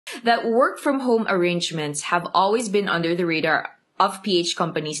that work from home arrangements have always been under the radar of PH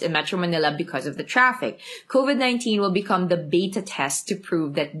companies in Metro Manila because of the traffic. COVID-19 will become the beta test to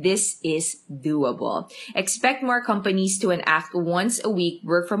prove that this is doable. Expect more companies to enact once a week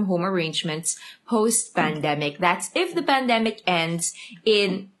work from home arrangements post-pandemic. That's if the pandemic ends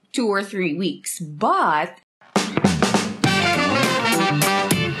in 2 or 3 weeks. But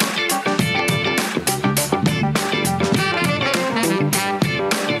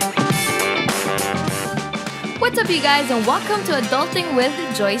what's up, you guys, and welcome to Adulting with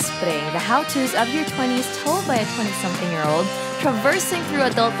Joyce Pring, the how-tos of your 20s told by a 20-something-year-old traversing through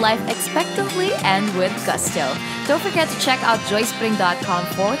adult life expectantly and with gusto. Don't forget to check out joycepring.com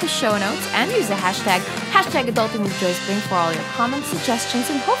for the show notes and use the hashtag Adulting with Joyce Pring for all your comments, suggestions,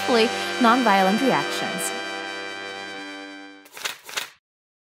 and hopefully non-violent reactions.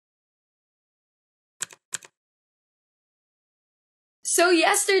 So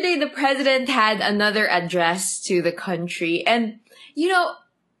yesterday, the president had another address to the country. And, you know,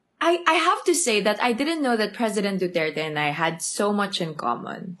 I have to say that I didn't know that President Duterte and I had so much in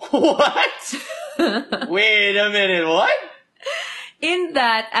common. What? Wait a minute, what? In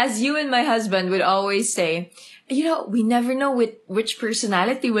that, as you and my husband would always say, you know, we never know which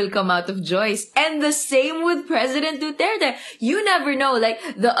personality will come out of Joyce. And the same with President Duterte. You never know. Like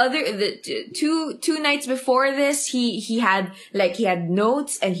the two nights before this, he had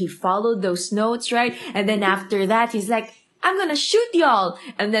notes and he followed those notes, right? And then after that, he's like, I'm gonna shoot y'all.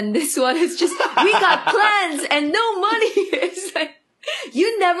 And then this one is just, we got plans and no money. It's like,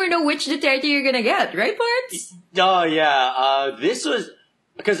 you never know which Duterte you're gonna get, right, Parts? Oh, yeah. This was,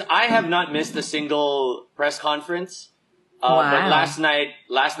 because I have not missed a single press conference. Wow. But last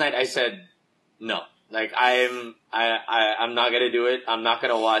night I said, no. Like, I'm not gonna do it. I'm not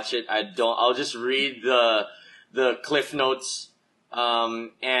gonna watch it. I'll just read the cliff notes.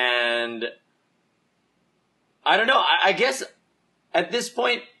 And I don't know. I guess at this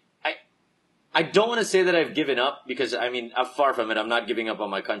point, I don't want to say that I've given up because, I mean, I'm far from it. I'm not giving up on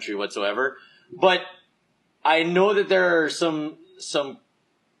my country whatsoever. But I know that there are some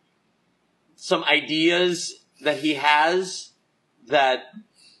ideas that he has that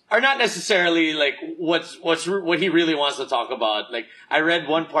are not necessarily like what he really wants to talk about. Like, I read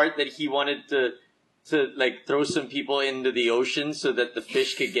one part that he wanted to like throw some people into the ocean so that the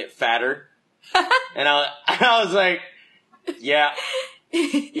fish could get fatter. And I was like, yeah,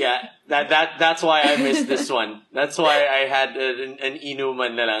 that's why I missed this one. That's why I had an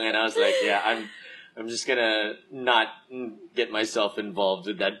inuman na lang, and I was like, yeah, I'm just gonna not get myself involved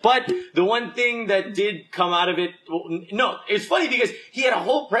with that. But the one thing that did come out of it, no, it's funny because he had a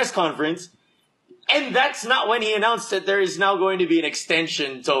whole press conference, and that's not when he announced that there is now going to be an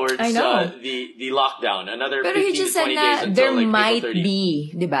extension towards the lockdown. Another 15 to 20 days until there like might April 30.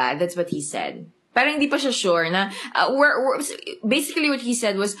 be, diba? That's what he said. Parang hindi pa siya sure na, we're basically what he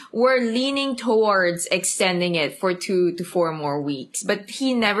said was, we're leaning towards extending it for 2 to 4 more weeks. But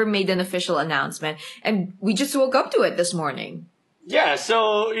he never made an official announcement. And we just woke up to it this morning. Yeah,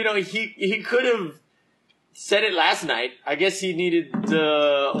 so, you know, he could have said it last night. I guess he needed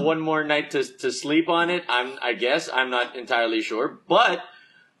one more night to sleep on it. I guess. I'm not entirely sure. But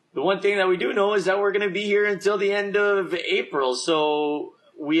the one thing that we do know is that we're going to be here until the end of April. So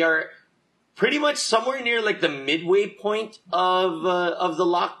we are pretty much somewhere near like the midway point of the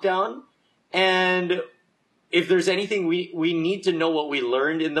lockdown. And if there's anything, we need to know what we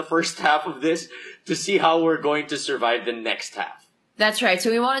learned in the first half of this to see how we're going to survive the next half. That's right. So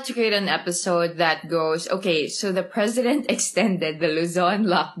we wanted to create an episode that goes, okay, so the president extended the Luzon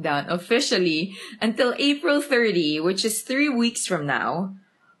lockdown officially until April 30, which is 3 weeks from now.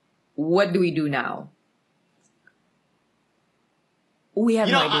 What do we do now? We have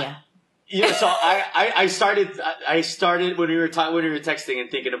no idea. Yeah, so I started when we were texting and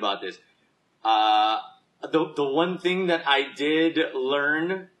thinking about this. The one thing that I did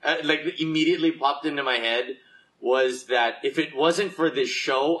learn, like immediately popped into my head, was that if it wasn't for this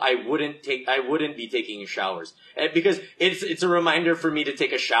show, I wouldn't be taking showers, because it's a reminder for me to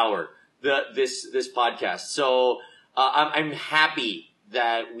take a shower. This podcast, so I'm happy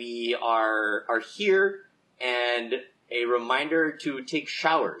that we are here, and a reminder to take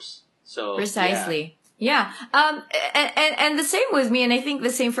showers. So precisely. Yeah. And the same with me, and I think the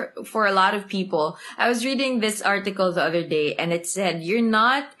same for a lot of people. I was reading this article the other day, and it said, you're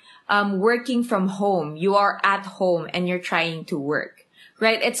not working from home. You are at home and you're trying to work,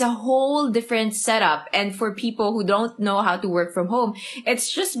 right? It's a whole different setup. And for people who don't know how to work from home,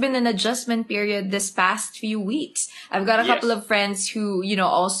 it's just been an adjustment period this past few weeks. I've got a couple of friends who,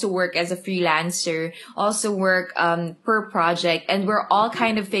 also work as a freelancer, also work per project, and we're all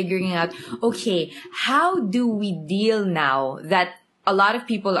kind of figuring out, okay, how do we deal now that a lot of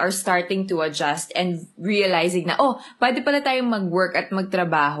people are starting to adjust and realizing na, pwede pala tayong mag-work at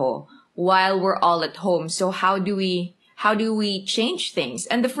magtrabaho while we're all at home. So how do we change things?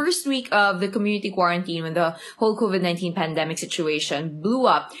 And the first week of the community quarantine, when the whole COVID-19 pandemic situation blew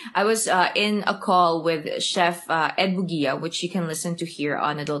up, I was in a call with Chef Ed Bugia, which you can listen to here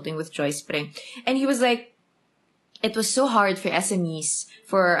on Adulting with Joyce Pring. And he was like, it was so hard for SMEs,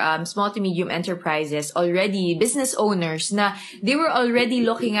 for small to medium enterprises, already business owners, na they were already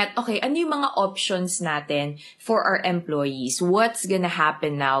looking at, okay, ano yung mga options natin for our employees? What's gonna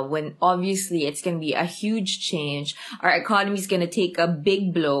happen now when obviously it's gonna be a huge change? Our economy is gonna take a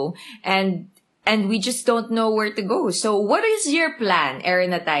big blow, and we just don't know where to go. So what is your plan,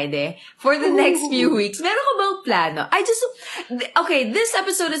 Erin Ataide, for the next few weeks? Meron ka bang plano? This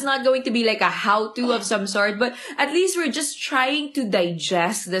episode is not going to be like a how-to of some sort, but at least we're just trying to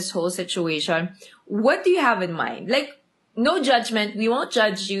digest this whole situation. What do you have in mind? Like, no judgment. We won't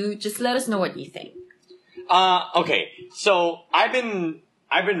judge you. Just let us know what you think. Okay. So I've been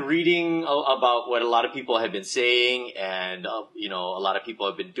reading about what a lot of people have been saying, and a lot of people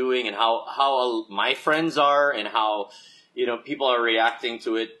have been doing, and how my friends are, and how people are reacting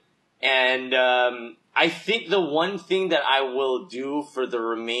to it. And I think the one thing that I will do for the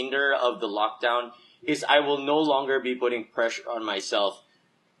remainder of the lockdown is I will no longer be putting pressure on myself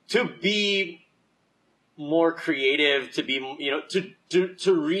to be more creative, to be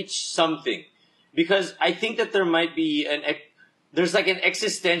to reach something, because I think that there might be there's like an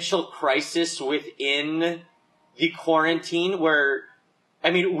existential crisis within the quarantine where,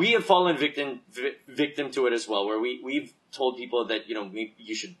 we have fallen victim to it as well, where we've told people that,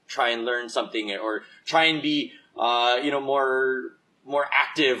 you should try and learn something, or try and be, more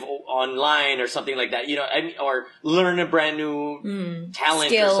active online or something like that, or learn a brand new talent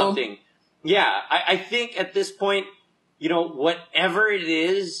skill or something. Yeah. I think at this point, whatever it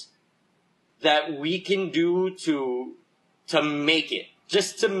is that we can do to make it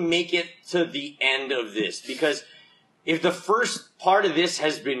to the end of this. Because if the first part of this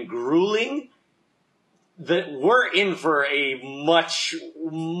has been grueling, that we're in for a much,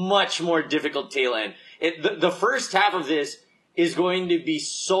 much more difficult tail end. The first half of this is going to be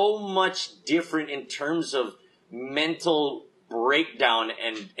so much different in terms of mental breakdown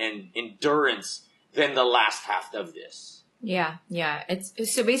and endurance than the last half of this. Yeah. It's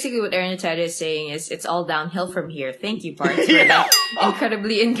so basically what Erin is saying is it's all downhill from here. Thank you, Parts, for that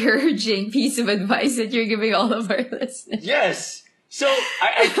incredibly encouraging piece of advice that you're giving all of our listeners. Yes. So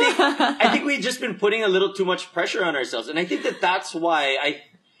I think we've just been putting a little too much pressure on ourselves, and I think that's why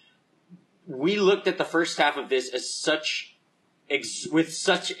we looked at the first half of this as with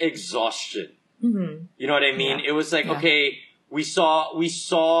such exhaustion. Mm-hmm. You know what I mean? Yeah. It was like, okay, we saw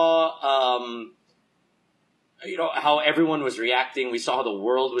how everyone was reacting. We saw how the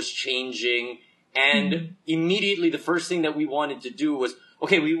world was changing. And immediately the first thing that we wanted to do was,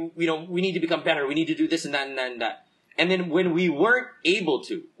 okay, we need to become better. We need to do this and that and that and that. And then when we were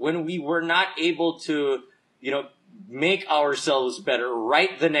not able to, make ourselves better,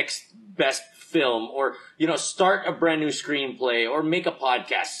 write the next best film, or, start a brand new screenplay, or make a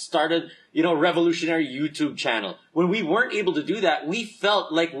podcast, start a, revolutionary YouTube channel. When we weren't able to do that, we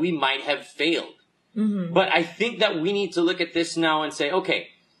felt like we might have failed. Mm-hmm. But I think that we need to look at this now and say, okay,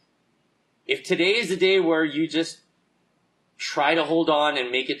 if today is the day where you just try to hold on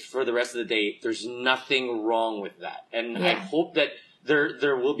and make it for the rest of the day, there's nothing wrong with that. And I hope that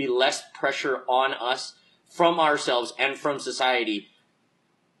there will be less pressure on us from ourselves and from society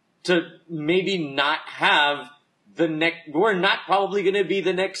to maybe not have we're not probably going to be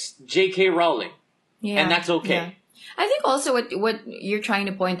the next J.K. Rowling. Yeah. And that's okay. Yeah. I think also what you're trying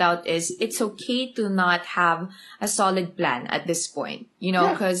to point out is it's okay to not have a solid plan at this point,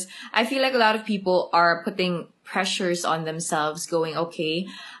 because I feel like a lot of people are putting pressures on themselves going, okay,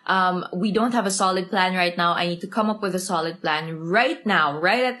 we don't have a solid plan right now. I need to come up with a solid plan right now,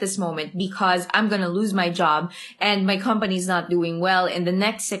 right at this moment, because I'm going to lose my job and my company's not doing well. In the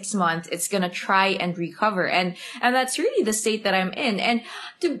next 6 months, it's going to try and recover. And that's really the state that I'm in. And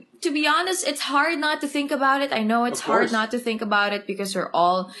to be honest, it's hard not to think about it. I know it's hard not to think about it because we're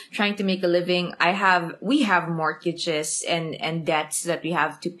all trying to make a living. We have mortgages and debts that we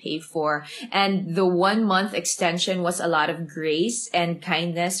have to pay for. And the 1 month extension was a lot of grace and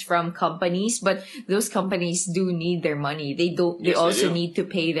kindness comes from companies, but those companies do need their money. They also need to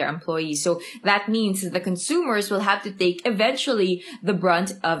pay their employees. So that means that the consumers will have to take eventually the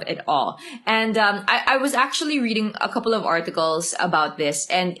brunt of it all. And I was actually reading a couple of articles about this,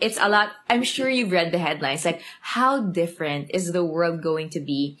 and it's a lot. I'm sure you've read the headlines, like how different is the world going to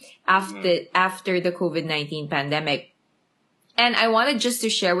be after the COVID-19 pandemic. And I wanted just to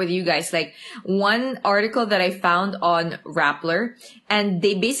share with you guys, like, one article that I found on Rappler, and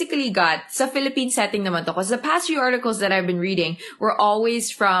they basically got, sa Philippine setting naman to, because the past few articles that I've been reading were always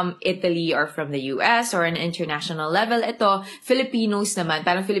from Italy or from the US or an international level. Ito, Filipinos naman,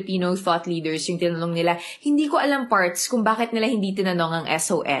 parang Filipino thought leaders, yung tinanong nila, hindi ko alam parts kung bakit nila hindi tinanong ang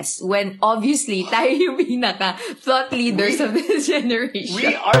SOS, when obviously tayo yung pinaka thought leaders of this generation.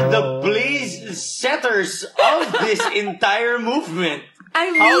 We are the blaze setters of this entire movement.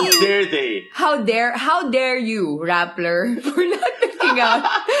 I mean, how dare they? How dare you, Rappler, for not picking out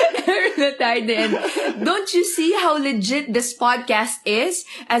and don't you see how legit this podcast is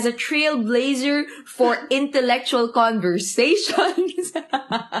as a trailblazer for intellectual conversations?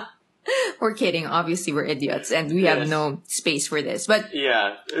 We're kidding. Obviously, we're idiots, and we have no space for this. But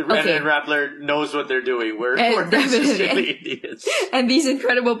yeah, okay. And Rappler knows what they're doing. We're definitely idiots. And these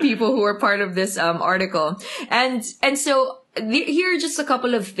incredible people who are part of this article, and so. Here are just a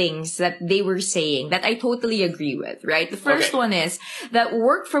couple of things that they were saying that I totally agree with, right? The first one is that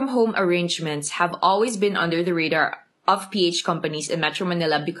work from home arrangements have always been under the radar of PH companies in Metro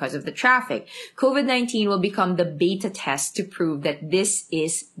Manila because of the traffic. COVID-19 will become the beta test to prove that this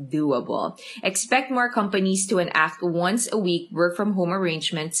is doable. Expect more companies to enact once a week work from home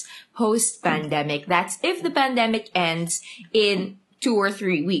arrangements post-pandemic. That's if the pandemic ends in 2 or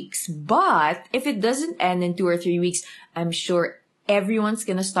 3 weeks. But if it doesn't end in 2 or 3 weeks, I'm sure everyone's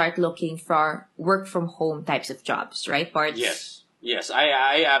gonna start looking for work from home types of jobs, right, Parts? Yes,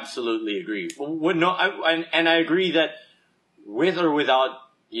 I absolutely agree. And I agree that with or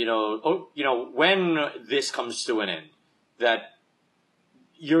without, when this comes to an end, that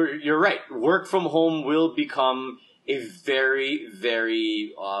you're right. Work from home will become a very,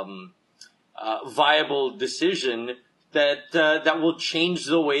 very viable decision that will change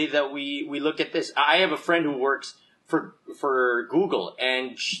the way that we look at this. I have a friend who works for Google,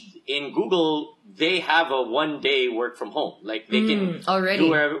 and in Google they have a 1-day work from home. Like they can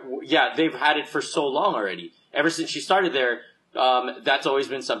already. They've had it for so long already. Ever since she started there, that's always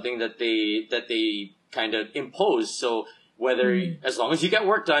been something that they kind of impose. So whether as long as you get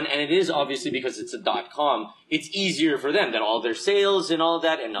work done, and it is obviously because it's a .com, it's easier for them than all their sales and all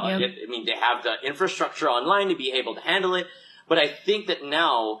that. And they have the infrastructure online to be able to handle it. But I think that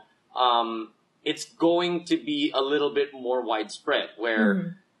now it's going to be a little bit more widespread,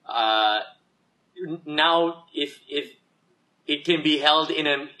 where now if it can be held in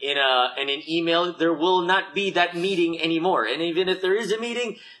an email, there will not be that meeting anymore. And even if there is a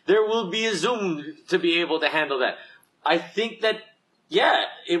meeting, there will be a Zoom to be able to handle that. I think that,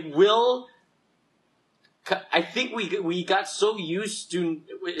 it will. I think we got so used to,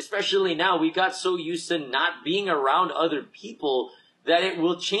 especially now, we got so used to not being around other people that it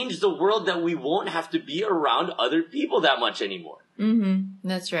will change the world, that we won't have to be around other people that much anymore.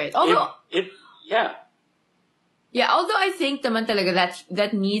 That's right. Although, although I think naman talaga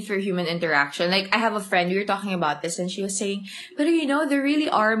that need for human interaction. Like, I have a friend, we were talking about this, and she was saying, but there really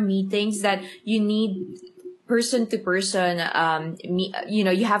are meetings that you need person to person.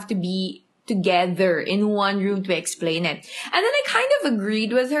 You have to be together in one room to explain it. And then I kind of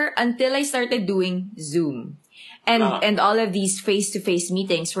agreed with her until I started doing Zoom. And all of these face-to-face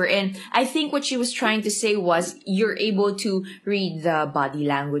meetings were in. I think what she was trying to say was you're able to read the body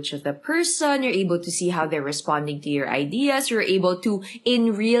language of the person. You're able to see how they're responding to your ideas. You're able to,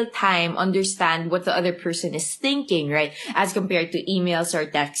 in real time, understand what the other person is thinking, right? As compared to emails or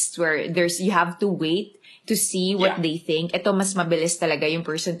texts where you have to wait to see what they think. Ito, mas mabilis talaga yung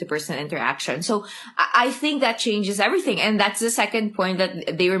person-to-person interaction. So, I think that changes everything. And that's the second point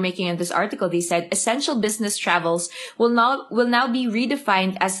that they were making in this article. They said, essential business travels will now be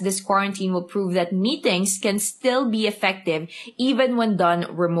redefined, as this quarantine will prove that meetings can still be effective even when done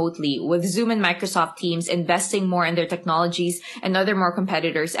remotely. With Zoom and Microsoft Teams investing more in their technologies and other more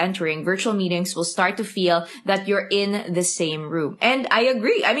competitors entering, virtual meetings will start to feel that you're in the same room. And I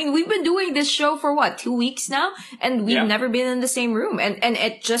agree. I mean, we've been doing this show for 2 weeks now, and we've never been in the same room, and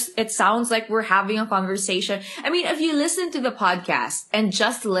it sounds like we're having a conversation. I mean, if you listen to the podcast and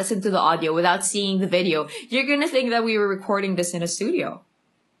just listen to the audio without seeing the video, you're gonna think that we were recording this in a studio.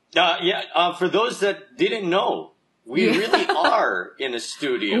 For those that didn't know, We really are in a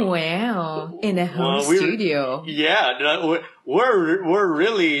studio. Wow. In a home studio. Yeah. We're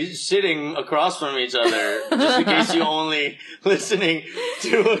really sitting across from each other. Just in case you're only listening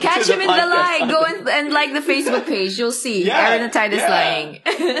to Catch to him the in the podcast. lie. Go and like the Facebook page. You'll see. Yeah, Aaron and Titus lying.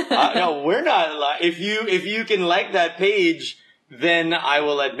 No, we're not lying. If you can like that page, then I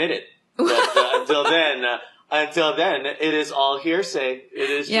will admit it. But until then, it is all hearsay. It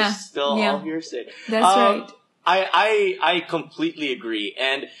is just still all hearsay. That's right. I completely agree.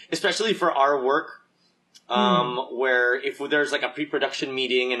 And especially for our work, where if there's like a pre-production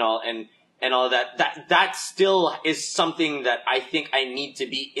meeting and all that still is something that I think I need to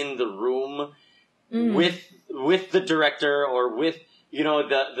be in the room with the director or with,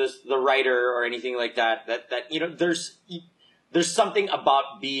 the writer or anything like that, there's something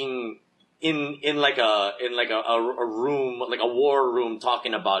about being in like a room, like a war room,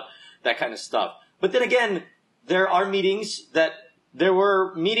 talking about that kind of stuff. But then again, there were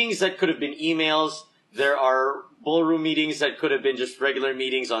meetings that could have been emails. There are ballroom meetings that could have been just regular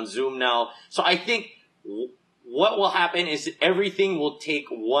meetings on Zoom now. So I think what will happen is everything will take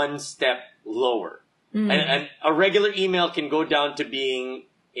one step lower. And a regular email can go down to being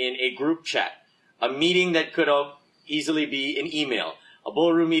in a group chat. A meeting that could have easily be an email. A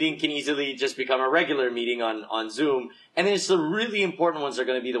ballroom meeting can easily just become a regular meeting on Zoom. And then it's the really important ones are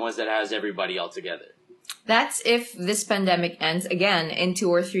going to be the ones that has everybody all together. That's if this pandemic ends again in 2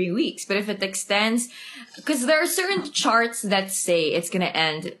 or 3 weeks. But if it extends, because there are certain charts that say it's going to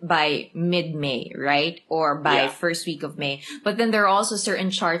end by mid-May, right? Or by first week of May. But then there are also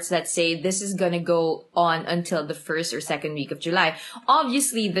certain charts that say this is going to go on until the first or second week of July.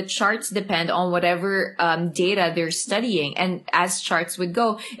 Obviously, the charts depend on whatever data they're studying. And as charts would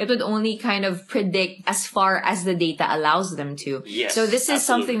go, it would only kind of predict as far as the data allows them to. Yes, so this is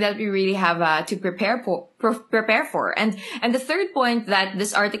absolutely. something that we really have to prepare for. And the third point that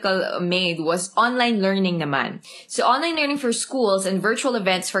this article made was online learning naman. So online learning for schools and virtual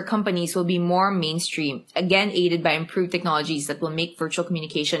events for companies will be more mainstream, again aided by improved technologies that will make virtual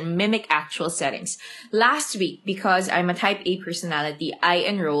communication mimic actual settings. Last week, because I'm a type A personality, I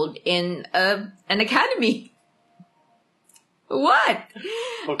enrolled in an academy. What?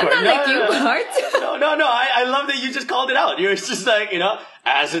 Okay. I'm not like you, Bart. No. I love that you just called it out. You're just like,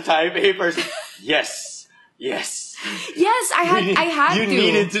 as a type A person, yes. Yes, I had you to. You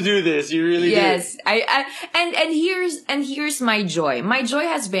needed to do this. You really did. Yes, and here's my joy. My joy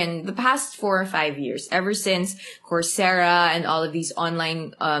has been the past 4 or 5 years, ever since Coursera and all of these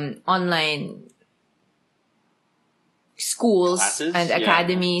online schools classes? and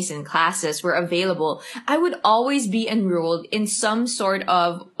academies and classes were available. I would always be enrolled in some sort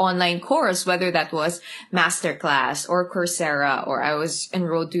of online course, whether that was masterclass or Coursera, or I was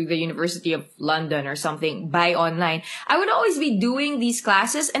enrolled to the University of London or something by online. I would always be doing these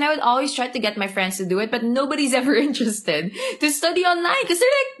classes, and I would always try to get my friends to do it, but nobody's ever interested to study online because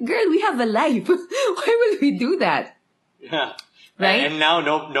they're like, girl, we have a life. Why would we do that? Yeah. Right? And now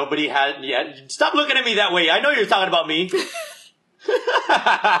nobody had yet. Stop looking at me that way. I know you're talking about me.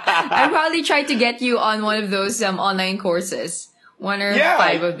 I probably tried to get you on one of those online courses. 1 or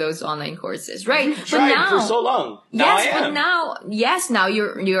 5 of those online courses. Right. You've tried for so long. Now I am. But now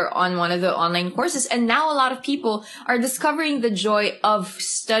you're on one of the online courses, and now a lot of people are discovering the joy of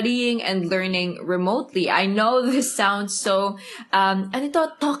studying and learning remotely. I know this sounds so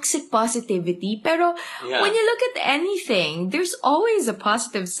toxic positivity, pero when you look at anything, there's always a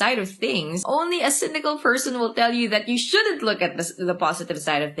positive side of things. Only a cynical person will tell you that you shouldn't look at the positive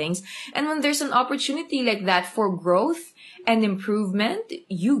side of things. And when there's an opportunity like that for growth and improvement,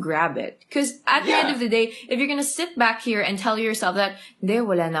 you grab it. Because at the end of the day, if you're gonna sit back here and tell yourself that,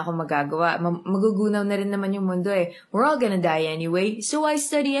 wala na akong magagawa, magugunaw na rin naman yung mundo eh. We're all gonna die anyway, so why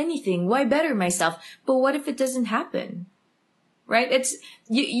study anything? Why better myself? But what if it doesn't happen? Right? It's,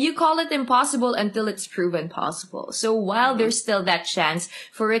 you call it impossible until it's proven possible. So while there's still that chance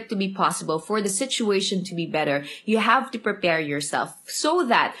for it to be possible, for the situation to be better, you have to prepare yourself so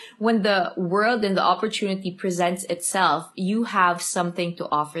that when the world and the opportunity presents itself, you have something to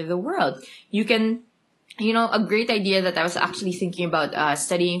offer the world. You can, a great idea that I was actually thinking about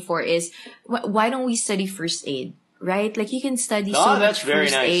studying for is, why don't we study first aid? Right? Like, you can study so much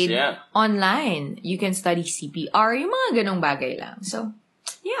first aid online. You can study CPR, yung mga ganong bagay lang. So,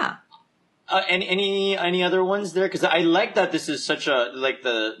 yeah. And any other ones there? Because I like that this is such a, like,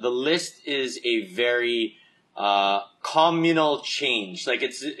 the list is a very communal change. Like,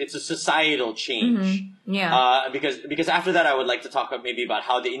 it's a societal change. Mm-hmm. Yeah. Because after that, I would like to talk maybe about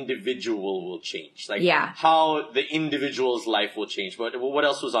how the individual will change. Like, Yeah. how the individual's life will change. But what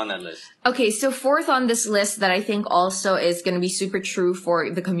else was on that list? Okay, so fourth on this list that I think also is going to be super true for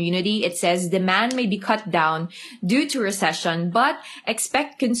the community, it says demand may be cut down due to recession, but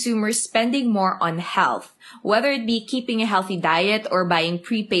expect consumers spending more on health, whether it be keeping a healthy diet or buying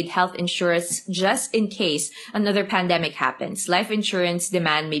prepaid health insurance just in case another pandemic happens. Life insurance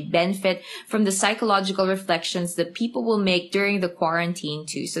demand may benefit from the psychological reflections that people will make during the quarantine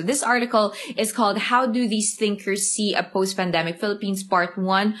too. So this article is called How Do These Thinkers See a Post-Pandemic Philippines Part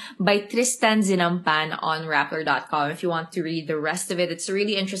 1 by Tristan Zinampan on Rappler.com. If you want to read the rest of it, it's a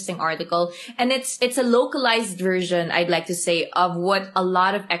really interesting article. And it's a localized version, I'd like to say, of what a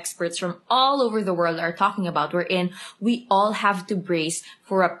lot of experts from all over the world are talking about. Wherein we all have to brace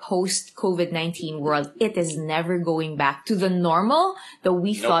for a post-COVID-19 world. It is never going back to the normal that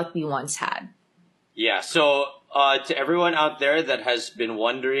we thought we once had. Yeah, so to everyone out there that has been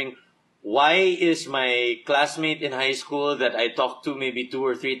wondering, why is my classmate in high school that I talked to maybe 2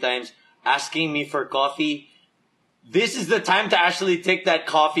 or 3 times asking me for coffee? This is the time to actually take that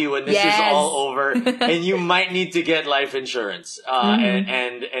coffee when this is all over, and you might need to get life insurance,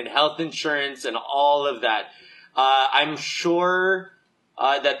 and health insurance and all of that. I'm sure,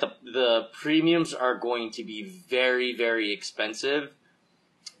 that the premiums are going to be very, very expensive,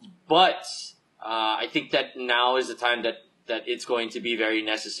 but, I think that now is the time that it's going to be very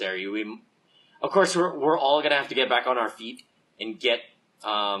necessary. Of course, we're all gonna have to get back on our feet and get,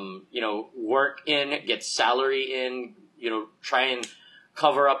 work in, get salary in, try and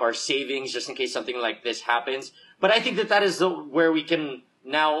cover up our savings just in case something like this happens. But I think that is where we can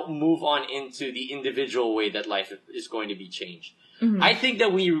now move on into the individual way that life is going to be changed. Mm-hmm. I think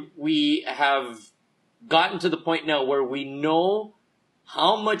that we have gotten to the point now where we know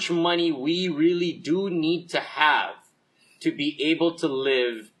how much money we really do need to have to be able to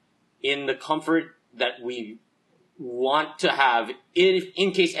live in the comfort that we want to have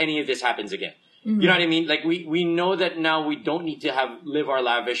in case any of this happens again. Mm-hmm. You know what I mean? Like, we know that now we don't need to live our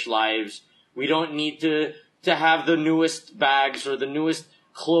lavish lives. We don't need to have the newest bags or the newest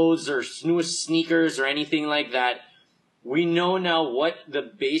clothes or newest sneakers or anything like that. We know now what the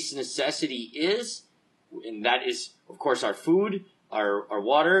base necessity is, and that is, of course, our food, our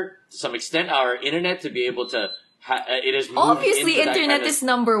water, to some extent, our internet to be able to. It is obviously internet is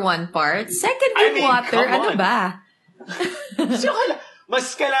number 1 part. Second yung water. Ano ba?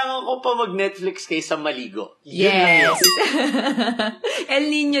 Mas kailangan ko pa mag-Netflix kaysa maligo. Yes.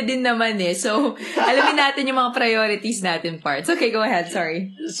 El Nino din naman eh. So, alamin natin yung mga priorities natin parts. Okay, go ahead.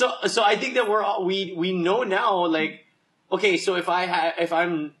 Sorry. So I think that we know now, like, okay, so if I have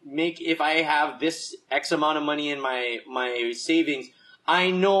this X amount of money in my savings,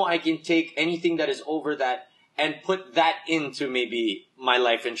 I know I can take anything that is over that and put that into maybe my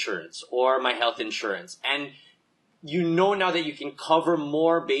life insurance or my health insurance. And you know now that you can cover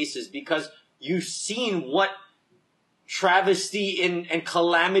more bases because you've seen what travesty and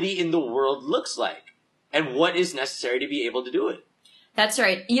calamity in the world looks like and what is necessary to be able to do it. That's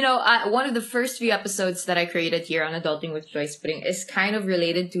right. One of the first few episodes that I created here on Adulting with Joyce Pring is kind of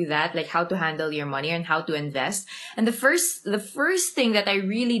related to that, like how to handle your money and how to invest. And the first thing that I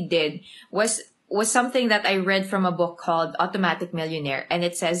really did was something that I read from a book called Automatic Millionaire, and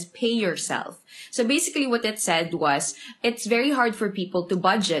it says pay yourself. So basically what it said was, it's very hard for people to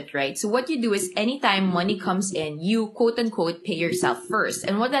budget, right? So what you do is anytime money comes in, you quote unquote pay yourself first.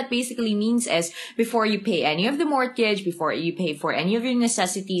 And what that basically means is before you pay any of the mortgage, before you pay for any of your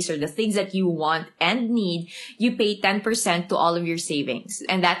necessities or the things that you want and need, you pay 10% to all of your savings.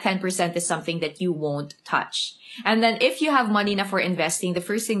 And that 10% is something that you won't touch. And then if you have money enough for investing, the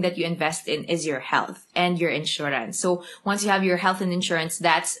first thing that you invest in is your health and your insurance. So once you have your health and insurance,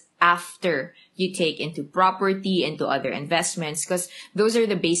 that's after you take into property, into other investments, because those are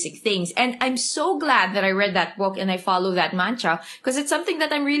the basic things. And I'm so glad that I read that book and I follow that mantra because it's something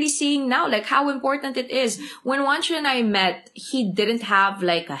that I'm really seeing now, like how important it is. When Juancho and I met, he didn't have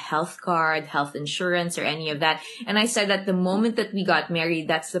like a health card, health insurance, or any of that. And I said that the moment that we got married,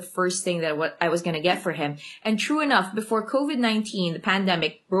 that's the first thing that I was going to get for him. And true enough, before COVID-19, the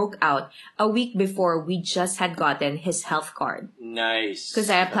pandemic broke out, a week before, we just had gotten his health card. Nice. Because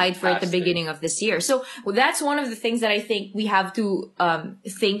I applied for it at the beginning of this year. So that's one of the things that I think we have to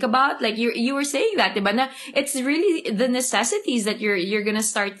think about. Like you were saying that, diba? Na it's really the necessities that you're gonna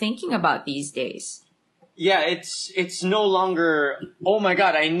start thinking about these days. Yeah, it's no longer, oh my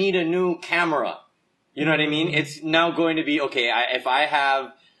God, I need a new camera. You know what I mean? It's now going to be, okay, if I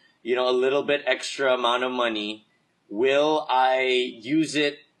have, a little bit extra amount of money, will I use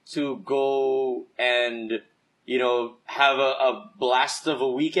it to go and, have a blast of a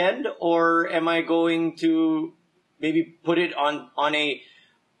weekend, or am I going to maybe put it on a,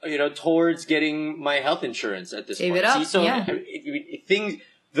 towards getting my health insurance at this Save point? it up, See, so yeah.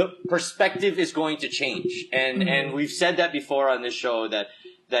 the perspective is going to change, and we've said that before on this show that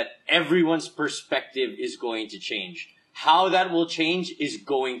everyone's perspective is going to change. How that will change is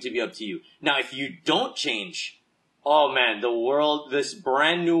going to be up to you. Now, if you don't change, oh man, this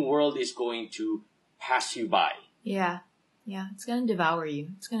brand new world is going to pass you by. Yeah. Yeah, it's gonna devour you.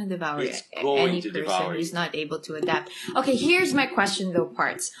 It's gonna devour It's you. going Any to person devour who's you. not able to adapt. Okay, here's my question though,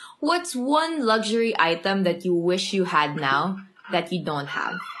 Parts. What's one luxury item that you wish you had now that you don't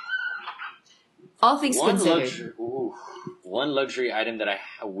have? All things considered. One luxury item that I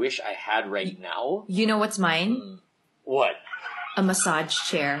wish I had right now. You know what's mine? What? A massage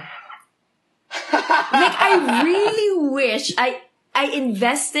chair. Like, I really wish I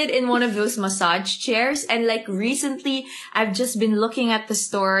invested in one of those massage chairs, and like recently I've just been looking at the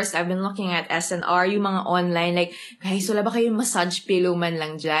stores. I've been looking at SNR, yung mga online, like, guys, wala ba kayong massage pillow man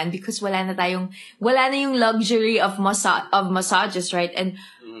lang dyan? Because wala na yung luxury of massages, right? And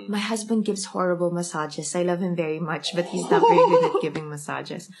my husband gives horrible massages. I love him very much, but he's not very good at giving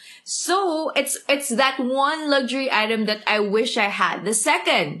massages. So it's that one luxury item that I wish I had. The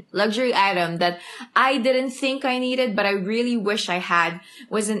second luxury item that I didn't think I needed, but I really wish I had,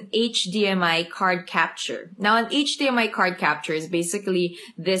 was an HDMI card capture. Now, an HDMI card capture is basically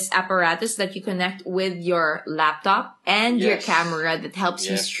this apparatus that you connect with your laptop and your camera that helps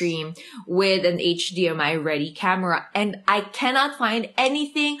you stream with an HDMI ready camera. And I cannot find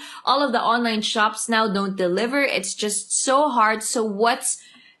anything. All of the online shops now don't deliver. It's just so hard. So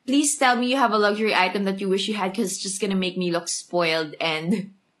please tell me you have a luxury item that you wish you had, because it's just going to make me look spoiled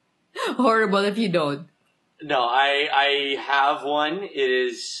and horrible if you don't. No, I have one. It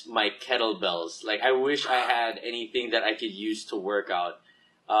is my kettlebells. Like, I wish I had anything that I could use to work out.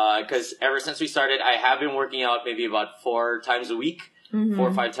 Because ever since we started, I have been working out maybe about 4 times a week, 4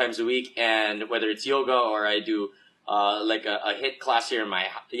 or 5 times a week. And whether it's yoga or I do like a HIIT class here in my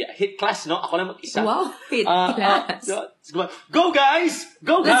HIIT class, no? Ako lang mag-isa. Wow, HIIT class. Go guys!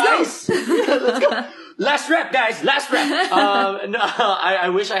 Go guys! Let's go! Last rep, guys! Last rep! No, I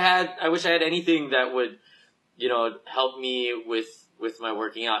wish I had anything that would, help me with my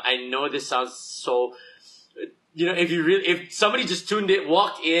working out. I know this sounds so, if somebody just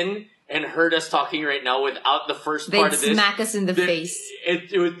walked in and heard us talking right now without the first part of this, they'd smack us in the face.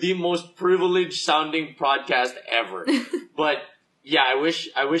 It was the most privileged sounding podcast ever. But yeah, I wish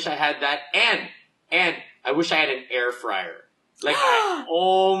I had that, and I wish I had an air fryer. Like,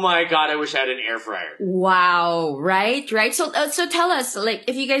 oh my god, I wish I had an air fryer. Wow, right? So tell us, like,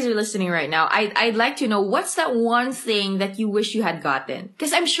 if you guys are listening right now, I'd like to know, what's that one thing that you wish you had gotten?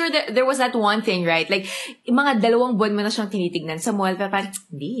 Because I'm sure that there was that one thing, right? Like, mga 2 buwan mo na siyang tinitignan sa mall, pero parang,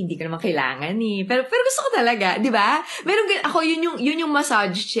 hindi ko naman kailangan eh. Pero gusto ko talaga, di ba? Ako, yun yung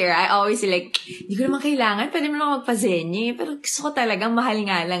massage chair. I always say, like, hindi ko naman kailangan, pwede mo naman magpazenye, pero gusto ko talagang mahal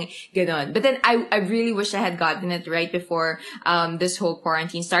nga lang. Ganon. But then, I really wish I had gotten it right before this whole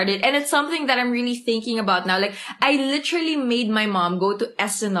quarantine started. And it's something that I'm really thinking about now. Like, I literally made my mom go to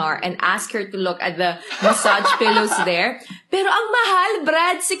SNR and ask her to look at the massage pillows there. Pero ang mahal,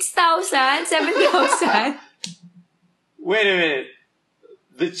 Brad, 6,000, 7,000. Wait a minute.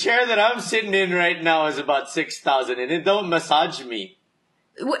 The chair that I'm sitting in right now is about 6,000, and it don't massage me.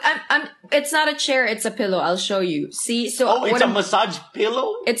 It's not a chair, it's a pillow. I'll show you. See? So it's a massage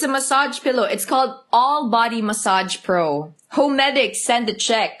pillow? It's a massage pillow. It's called All Body Massage Pro. Home Medics, send a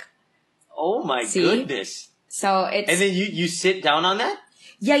check. Oh my goodness. So it's... And then you sit down on that?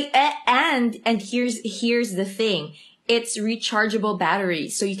 Yeah, and here's the thing. It's rechargeable battery.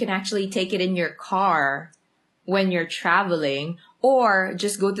 So you can actually take it in your car when you're traveling, or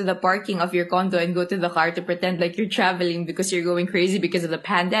just go to the parking of your condo and go to the car to pretend like you're traveling because you're going crazy because of the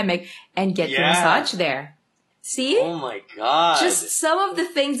pandemic, and get your massage there. See? Oh my god. Just some of the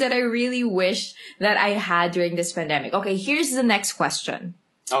things that I really wish that I had during this pandemic. Okay, here's the next question.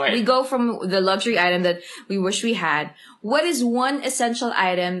 Okay. We go from the luxury item that we wish we had. What is one essential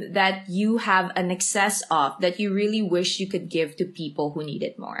item that you have an excess of that you really wish you could give to people who need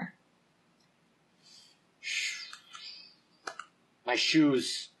it more? My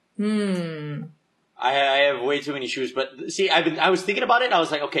shoes. I have way too many shoes, but see, I was thinking about it. I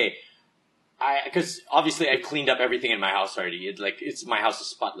was like, okay, because obviously I cleaned up everything in my house already. My house is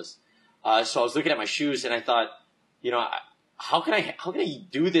spotless. So I was looking at my shoes and I thought, how can I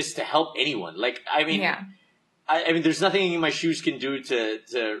do this to help anyone? Like, I mean, I mean, there's nothing my shoes can do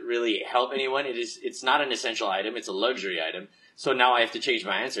to really help anyone. It's not an essential item. It's a luxury item. So now I have to change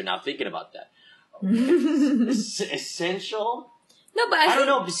my answer now thinking about that. Essential? No, but I don't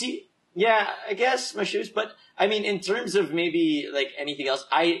know. See, yeah, I guess my shoes. But I mean, in terms of maybe like anything else,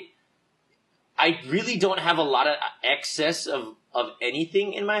 I really don't have a lot of excess of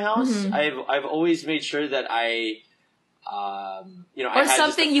anything in my house. I've always made sure that I or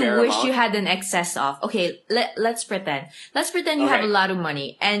something you wish you had an excess of. Okay, let's pretend. Let's pretend you have a lot of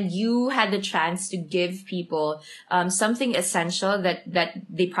money and you had the chance to give people something essential that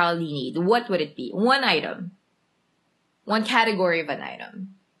they probably need. What would it be? One item. One category of an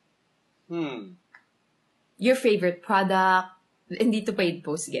item. Your favorite product. Hindi to paid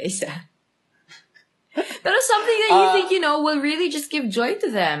post, guys. Pero something that you think, will really just give joy to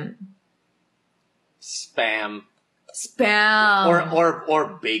them. Spam.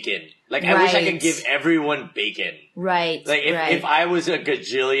 Or bacon. Like, I wish I could give everyone bacon. Right. Like, if I was a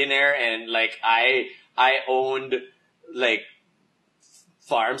gajillionaire and, like, I owned, like,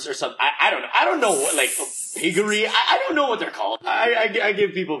 farms or something. I don't know what, like, piggery. I don't know what they're called. I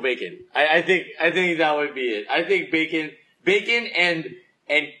give people bacon. I think that would be it. I think bacon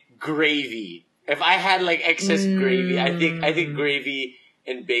and gravy. If I had, like, excess gravy, I think gravy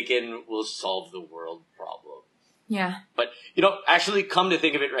and bacon will solve the world problem. Yeah. But, actually come to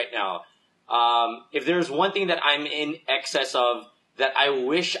think of it right now, if there's one thing that I'm in excess of that I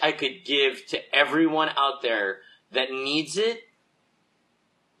wish I could give to everyone out there that needs it,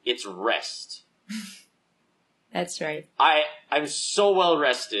 it's rest. That's right. I'm so well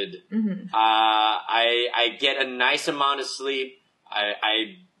rested. I get a nice amount of sleep.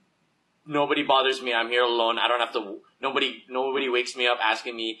 Nobody bothers me. I'm here alone. I don't have to, nobody wakes me up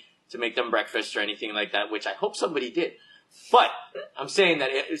asking me to make them breakfast or anything like that, which I hope somebody did. But I'm saying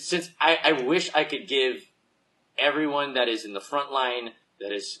that since I wish I could give everyone that is in the front line,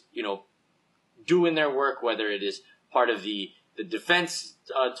 that is, doing their work, whether it is part of the defense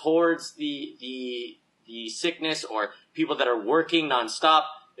towards the sickness or people that are working nonstop,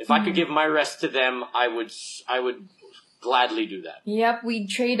 if I could give my rest to them, I would gladly do that. Yep, we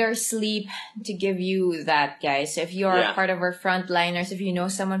trade our sleep to give you that, guys. If you're a part of our frontliners, if you know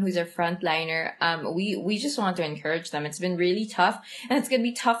someone who's a frontliner, we just want to encourage them. It's been really tough, and it's going to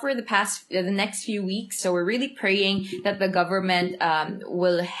be tougher the next few weeks. So we're really praying that the government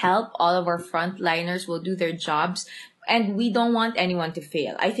will help all of our frontliners, will do their jobs. And we don't want anyone to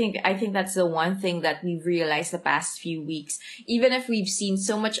fail. I think that's the one thing that we've realized the past few weeks. Even if we've seen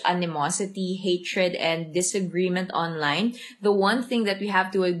so much animosity, hatred, and disagreement online, the one thing that we have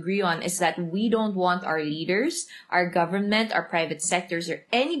to agree on is that we don't want our leaders, our government, our private sectors, or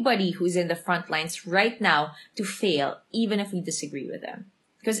anybody who's in the front lines right now to fail, even if we disagree with them.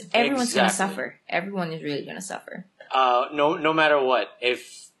 Because everyone's going to suffer. Everyone is really going to suffer. No matter what.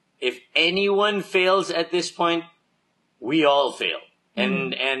 If anyone fails at this point, we all fail.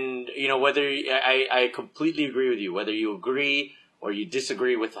 And whether I completely agree with you, whether you agree or you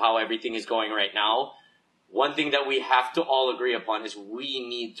disagree with how everything is going right now, one thing that we have to all agree upon is we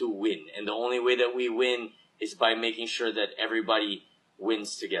need to win. And the only way that we win is by making sure that everybody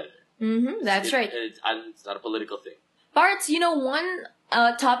wins together. That's right. It's not a political thing. Parts, one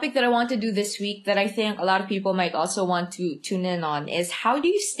topic that I want to do this week that I think a lot of people might also want to tune in on is how do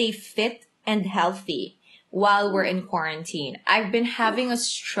you stay fit and healthy while we're in quarantine? I've been having a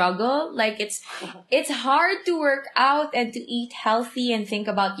struggle. Like it's hard to work out and to eat healthy and think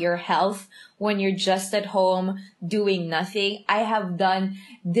about your health when you're just at home doing nothing. I have done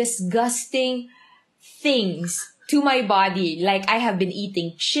disgusting things to my body. Like I have been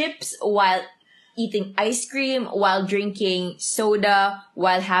eating chips while eating ice cream, while drinking soda,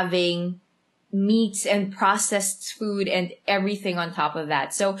 while having meats and processed food and everything on top of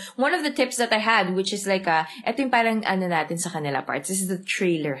that. So one of the tips that I had, which is like ito yung parang natin sa kanila parts. This is the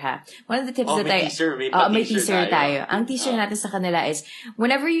trailer, ha. One of the tips that may teaser tayo. Ang teaser natin sa kanila is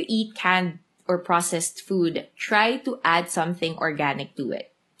whenever you eat canned or processed food, try to add something organic to it.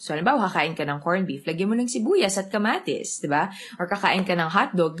 So, halimbawa, kakain ka ng corned beef, lagyan mo ng sibuyas at kamatis, di ba? Or kakain ka ng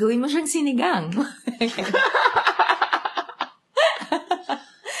hotdog, gawin mo siyang sinigang.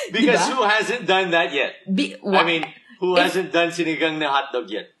 Because who hasn't done that yet? Who hasn't done sinigang na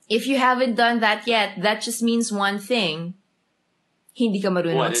hotdog yet? If you haven't done that yet, that just means one thing. Hindi ka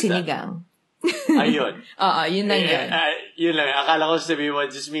marunong sinigang. Ayun. Yun lang yun. Yun lang. Akala ko sabihin mo,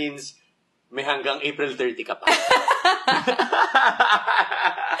 just means may hanggang April 30 ka pa.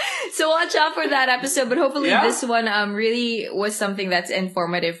 So watch out for that episode, but hopefully this one really was something that's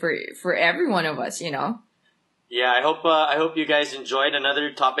informative for every one of us, Yeah, I hope you guys enjoyed.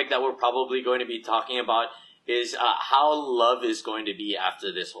 Another topic that we're probably going to be talking about is how love is going to be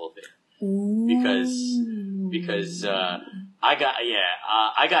after this whole thing. Ooh. Because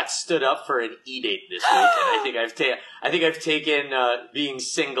I got stood up for an e-date this week, and I think I've taken being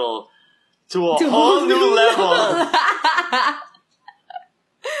single to a whole new level.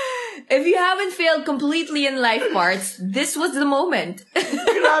 If you haven't failed completely in life parts, this was the moment.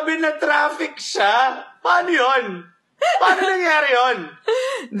 Grabe na traffic siya. Paano yun? Paano nangyari yun?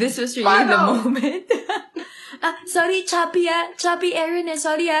 This was really the moment. Sorry, choppy Aaron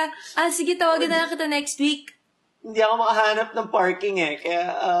Sorry sige, tawagan na lang kita next week. Hindi ako makahanap ng parking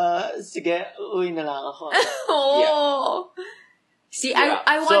kaya, sige, uwi na lang ako. Oh. Yeah. See, yeah.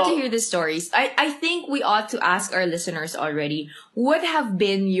 I want to hear the stories. I think we ought to ask our listeners already, what have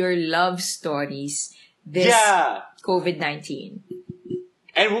been your love stories this COVID-19?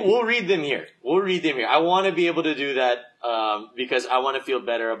 And we'll read them here. I want to be able to do that because I want to feel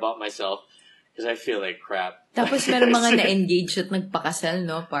better about myself because I feel like crap. Tapos meron mga na-engage at nagpakasal,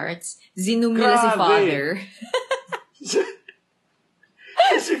 no, parts? Zinum nila si Father.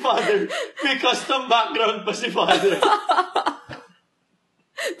 Si Father. May custom background pa si Father.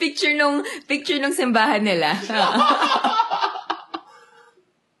 Picture nung simbahan nila.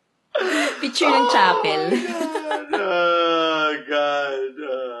 Picture ng chapel. Oh, God.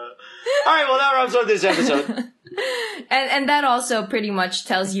 All right, well, that wraps up this episode. And that also pretty much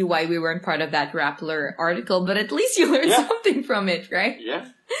tells you why we weren't part of that Rappler article, but at least you learned something from it, right? Yeah.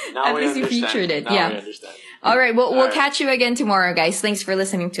 At least you featured it. Now we understand. All right, we'll catch you again tomorrow, guys. Thanks for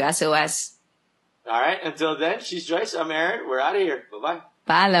listening to SOS. All right, until then, she's Joyce, I'm Aaron. We're out of here. Bye-bye.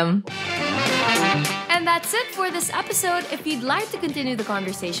 Paalam. And that's it for this episode. If you'd like to continue the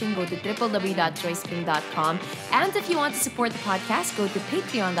conversation, go to www.joycepring.com. And if you want to support the podcast, go to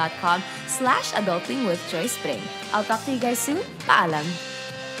patreon.com/adultingwithjoycepring. I'll talk to you guys soon. Paalam.